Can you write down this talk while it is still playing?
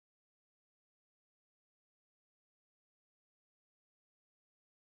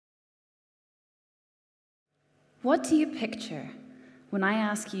What do you picture when I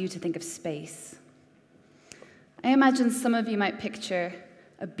ask you to think of space? I imagine some of you might picture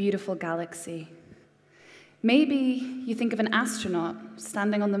a beautiful galaxy. Maybe you think of an astronaut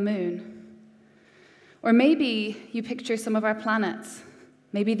standing on the moon. Or maybe you picture some of our planets,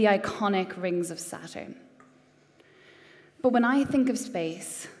 maybe the iconic rings of Saturn. But when I think of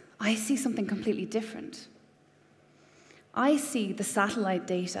space, I see something completely different. I see the satellite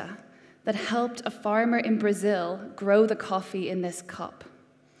data that helped a farmer in Brazil grow the coffee in this cup.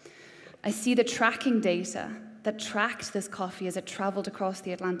 I see the tracking data that tracked this coffee as it traveled across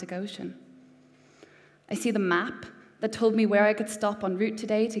the Atlantic Ocean. I see the map that told me where I could stop en route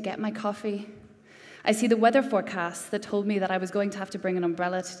today to get my coffee. I see the weather forecasts that told me that I was going to have to bring an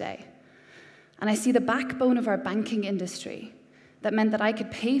umbrella today. And I see the backbone of our banking industry that meant that I could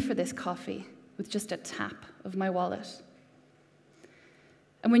pay for this coffee with just a tap of my wallet.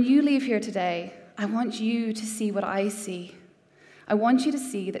 And when you leave here today, I want you to see what I see. I want you to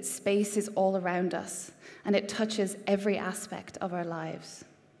see that space is all around us, and it touches every aspect of our lives.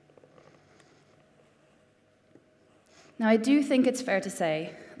 Now, I do think it's fair to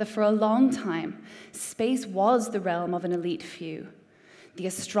say that for a long time, space was the realm of an elite few. The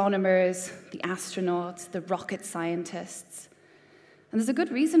astronomers, the astronauts, the rocket scientists. And there's a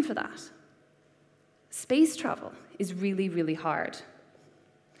good reason for that. Space travel is really, really hard.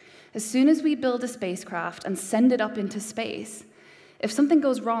 As soon as we build a spacecraft and send it up into space, if something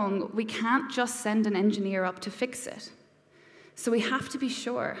goes wrong, we can't just send an engineer up to fix it. So we have to be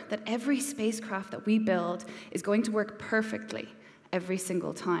sure that every spacecraft that we build is going to work perfectly every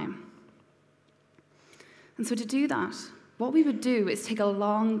single time. And so to do that, what we would do is take a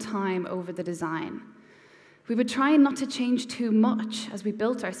long time over the design. We would try not to change too much as we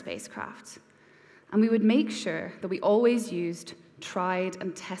built our spacecraft. And we would make sure that we always used tried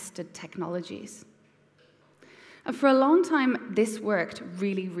and tested technologies. And for a long time, this worked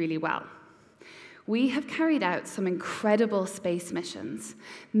really, really well. We have carried out some incredible space missions,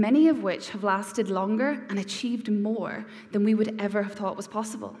 many of which have lasted longer and achieved more than we would ever have thought was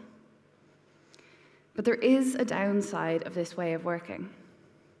possible. But there is a downside of this way of working.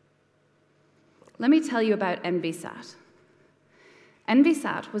 Let me tell you about ENVISAT.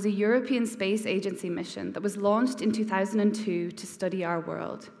 ENVISAT was a European Space Agency mission that was launched in 2002 to study our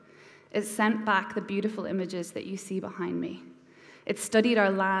world. It sent back the beautiful images that you see behind me. It studied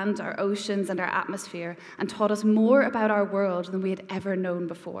our land, our oceans, and our atmosphere, and taught us more about our world than we had ever known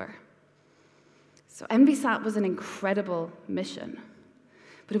before. So ENVISAT was an incredible mission,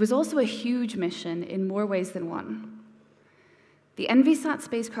 but it was also a huge mission in more ways than one. The ENVISAT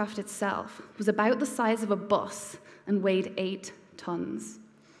spacecraft itself was about the size of a bus and weighed 8 tons.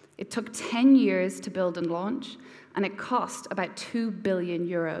 It took 10 years to build and launch, and it cost about 2 billion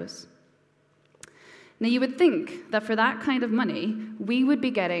euros. Now, you would think that for that kind of money, we would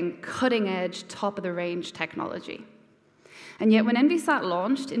be getting cutting-edge, top-of-the-range technology. And yet, when ENVISAT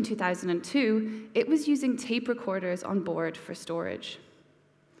launched in 2002, it was using tape recorders on board for storage.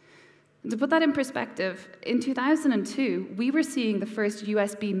 And to put that in perspective, in 2002, we were seeing the first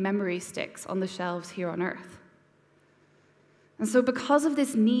USB memory sticks on the shelves here on Earth. And so because of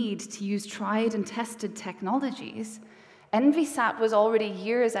this need to use tried and tested technologies, ENVISAT was already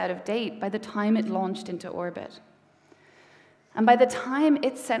years out of date by the time it launched into orbit. And by the time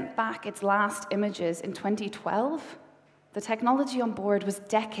it sent back its last images in 2012, the technology on board was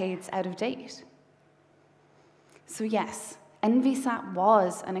decades out of date. So yes, ENVISAT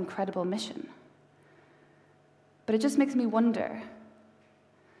was an incredible mission. But it just makes me wonder,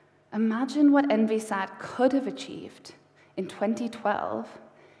 imagine what ENVISAT could have achieved in 2012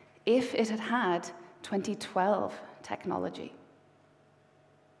 if it had had 2012 technology.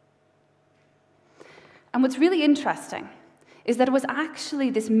 And what's really interesting is that it was actually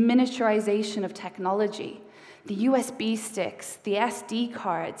this miniaturization of technology, the USB sticks, the SD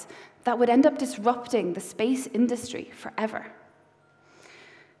cards, that would end up disrupting the space industry forever.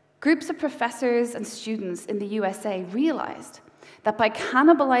 Groups of professors and students in the USA realized that by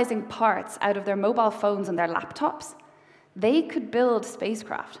cannibalizing parts out of their mobile phones and their laptops, they could build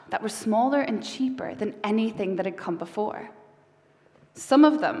spacecraft that were smaller and cheaper than anything that had come before. Some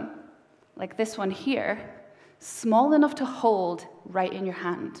of them, like this one here, small enough to hold right in your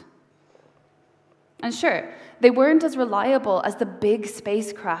hand. And sure, they weren't as reliable as the big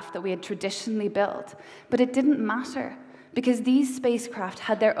spacecraft that we had traditionally built, but it didn't matter because these spacecraft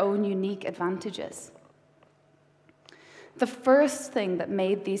had their own unique advantages. The first thing that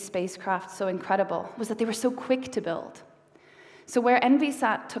made these spacecraft so incredible was that they were so quick to build. So where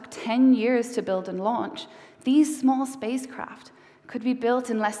ENVISAT took 10 years to build and launch, these small spacecraft could be built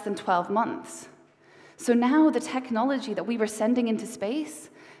in less than 12 months. So now the technology that we were sending into space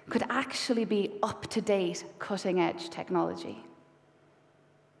could actually be up-to-date, cutting-edge technology.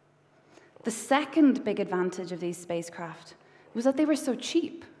 The second big advantage of these spacecraft was that they were so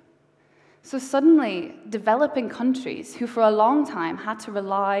cheap. So suddenly, developing countries who for a long time had to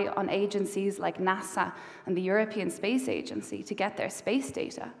rely on agencies like NASA and the European Space Agency to get their space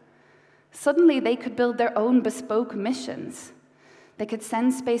data, suddenly they could build their own bespoke missions. They could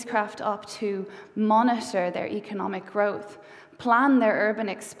send spacecraft up to monitor their economic growth, plan their urban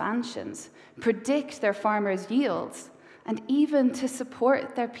expansions, predict their farmers' yields, and even to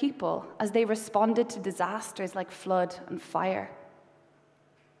support their people as they responded to disasters like flood and fire.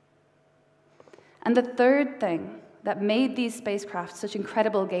 And the third thing that made these spacecraft such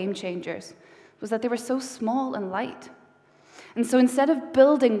incredible game changers was that they were so small and light. And so instead of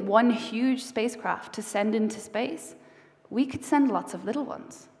building one huge spacecraft to send into space, we could send lots of little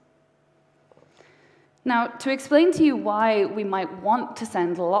ones. Now, to explain to you why we might want to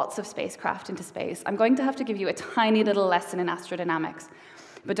send lots of spacecraft into space, I'm going to have to give you a tiny little lesson in astrodynamics.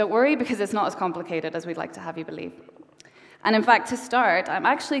 But don't worry, because it's not as complicated as we'd like to have you believe. And in fact, to start, I'm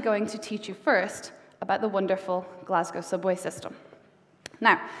actually going to teach you first about the wonderful Glasgow subway system.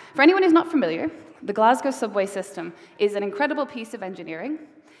 Now, for anyone who's not familiar, the Glasgow subway system is an incredible piece of engineering.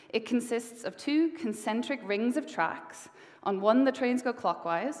 It consists of two concentric rings of tracks. On one, the trains go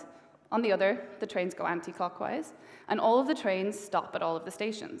clockwise. On the other, the trains go anti-clockwise. And all of the trains stop at all of the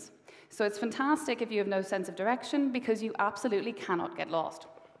stations. So it's fantastic if you have no sense of direction, because you absolutely cannot get lost.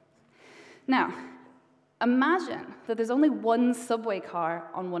 Now, imagine that there's only one subway car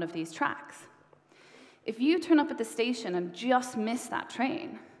on one of these tracks. If you turn up at the station and just miss that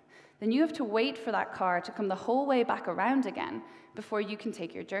train, then you have to wait for that car to come the whole way back around again before you can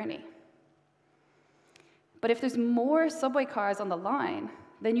take your journey. But if there's more subway cars on the line,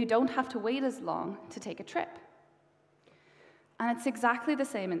 then you don't have to wait as long to take a trip. And it's exactly the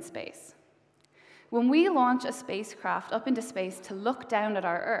same in space. When we launch a spacecraft up into space to look down at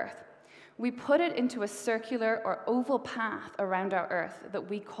our Earth, we put it into a circular or oval path around our Earth that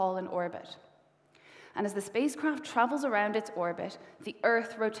we call an orbit. And as the spacecraft travels around its orbit, the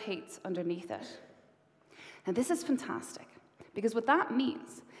Earth rotates underneath it. Now, this is fantastic, because what that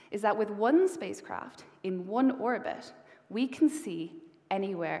means is that with one spacecraft in one orbit, we can see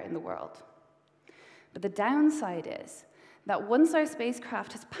anywhere in the world. But the downside is that once our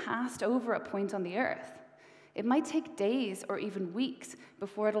spacecraft has passed over a point on the Earth, it might take days or even weeks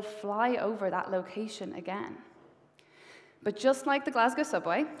before it'll fly over that location again. But just like the Glasgow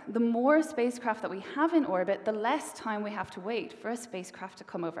subway, the more spacecraft that we have in orbit, the less time we have to wait for a spacecraft to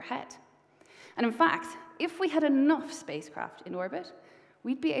come overhead. And in fact, if we had enough spacecraft in orbit,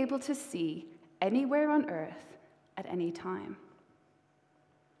 we'd be able to see anywhere on Earth at any time.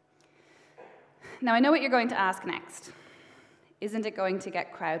 Now, I know what you're going to ask next. Isn't it going to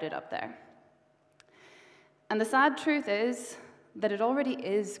get crowded up there? And the sad truth is that it already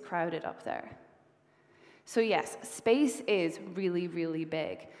is crowded up there. So yes, space is really, really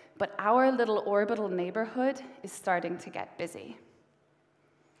big, but our little orbital neighborhood is starting to get busy.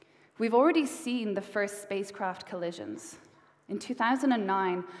 We've already seen the first spacecraft collisions. In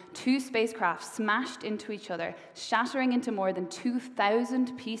 2009, two spacecraft smashed into each other, shattering into more than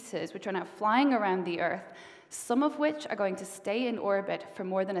 2,000 pieces, which are now flying around the Earth, some of which are going to stay in orbit for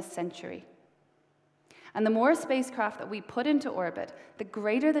more than a century. And the more spacecraft that we put into orbit, the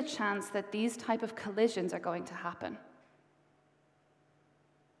greater the chance that these type of collisions are going to happen.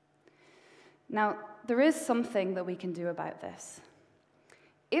 Now, there is something that we can do about this.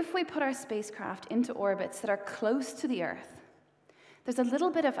 If we put our spacecraft into orbits that are close to the Earth, there's a little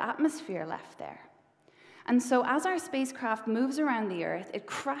bit of atmosphere left there. And so as our spacecraft moves around the Earth, it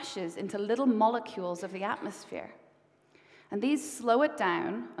crashes into little molecules of the atmosphere. And these slow it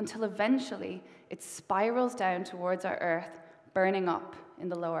down until eventually it spirals down towards our Earth, burning up in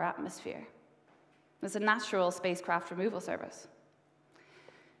the lower atmosphere. It's a natural spacecraft removal service.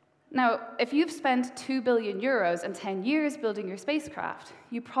 Now, if you've spent 2 billion euros and 10 years building your spacecraft,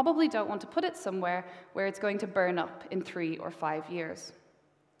 you probably don't want to put it somewhere where it's going to burn up in 3 or 5 years.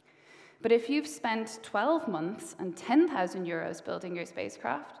 But if you've spent 12 months and 10,000 euros building your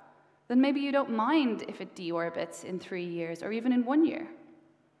spacecraft, then maybe you don't mind if it deorbits in 3 years or even in 1 year.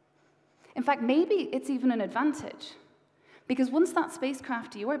 In fact, maybe it's even an advantage. Because once that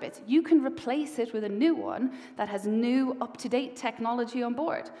spacecraft deorbits, you can replace it with a new one that has new, up-to-date technology on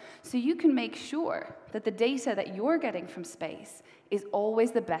board. So you can make sure that the data that you're getting from space is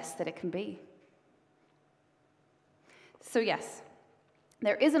always the best that it can be. So yes,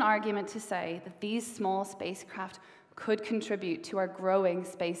 there is an argument to say that these small spacecraft could contribute to our growing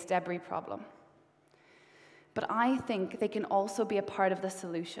space debris problem. But I think they can also be a part of the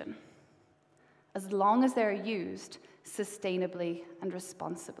solution, as long as they're used sustainably and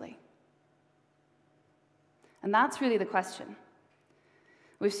responsibly. And that's really the question.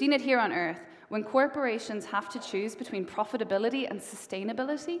 We've seen it here on Earth. When corporations have to choose between profitability and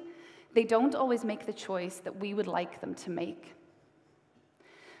sustainability, they don't always make the choice that we would like them to make.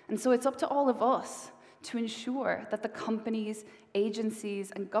 And so it's up to all of us to ensure that the companies,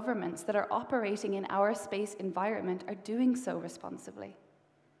 agencies, and governments that are operating in our space environment are doing so responsibly.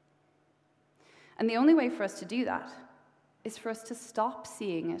 And the only way for us to do that is for us to stop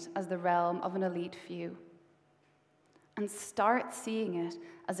seeing it as the realm of an elite few and start seeing it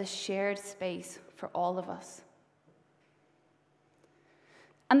as a shared space for all of us.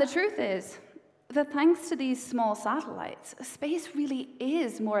 And the truth is that thanks to these small satellites, space really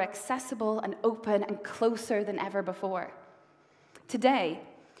is more accessible and open and closer than ever before. Today,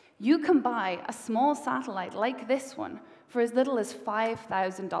 you can buy a small satellite like this one for as little as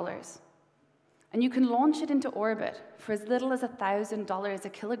 $5,000. And you can launch it into orbit for as little as $1,000 a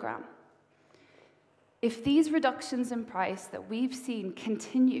kilogram. If these reductions in price that we've seen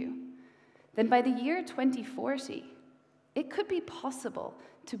continue, then by the year 2040, it could be possible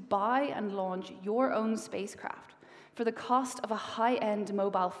to buy and launch your own spacecraft for the cost of a high-end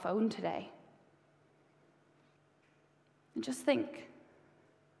mobile phone today. And just think,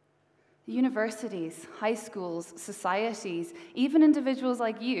 universities, high schools, societies, even individuals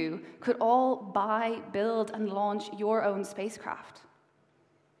like you could all buy, build, and launch your own spacecraft.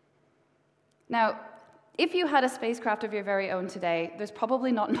 Now, if you had a spacecraft of your very own today, there's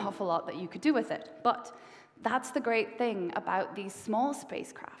probably not an awful lot that you could do with it. But that's the great thing about these small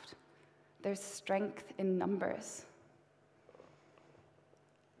spacecraft. There's strength in numbers.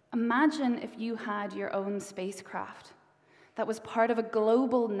 Imagine if you had your own spacecraft that was part of a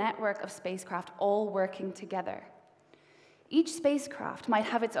global network of spacecraft all working together. Each spacecraft might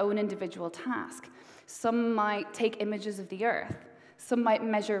have its own individual task. Some might take images of the Earth. Some might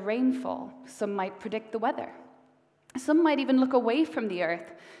measure rainfall. Some might predict the weather. Some might even look away from the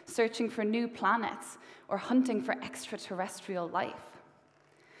Earth, searching for new planets or hunting for extraterrestrial life.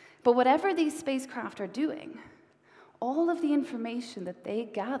 But whatever these spacecraft are doing, all of the information that they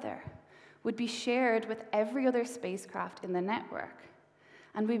gather would be shared with every other spacecraft in the network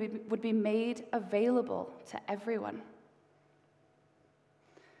and would be made available to everyone.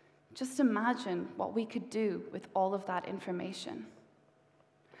 Just imagine what we could do with all of that information.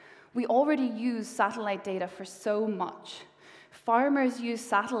 We already use satellite data for so much. Farmers use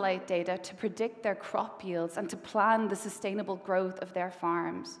satellite data to predict their crop yields and to plan the sustainable growth of their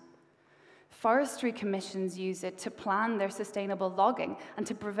farms. Forestry commissions use it to plan their sustainable logging and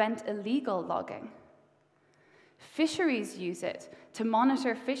to prevent illegal logging. Fisheries use it to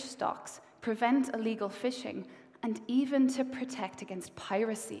monitor fish stocks, prevent illegal fishing, and even to protect against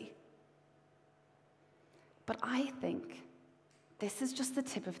piracy. But I think this is just the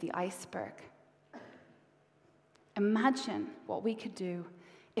tip of the iceberg. Imagine what we could do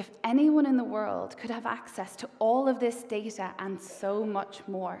if anyone in the world could have access to all of this data and so much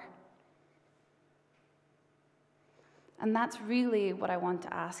more. And that's really what I want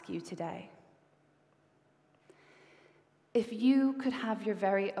to ask you today. If you could have your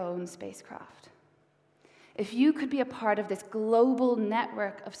very own spacecraft, if you could be a part of this global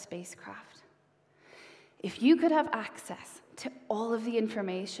network of spacecraft, if you could have access to all of the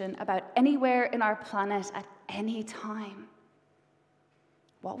information about anywhere in our planet at any time,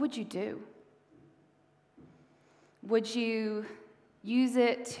 what would you do? Would you use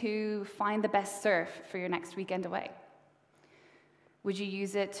it to find the best surf for your next weekend away? Would you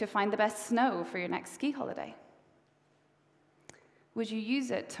use it to find the best snow for your next ski holiday? Would you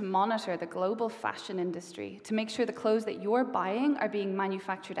use it to monitor the global fashion industry, to make sure the clothes that you're buying are being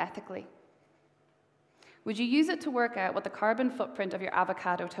manufactured ethically? Would you use it to work out what the carbon footprint of your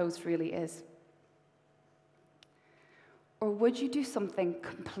avocado toast really is? Or would you do something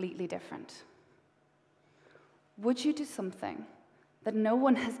completely different? Would you do something that no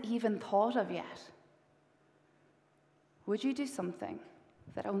one has even thought of yet? Would you do something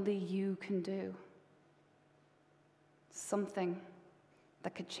that only you can do? Something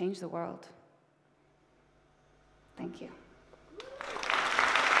that could change the world. Thank you.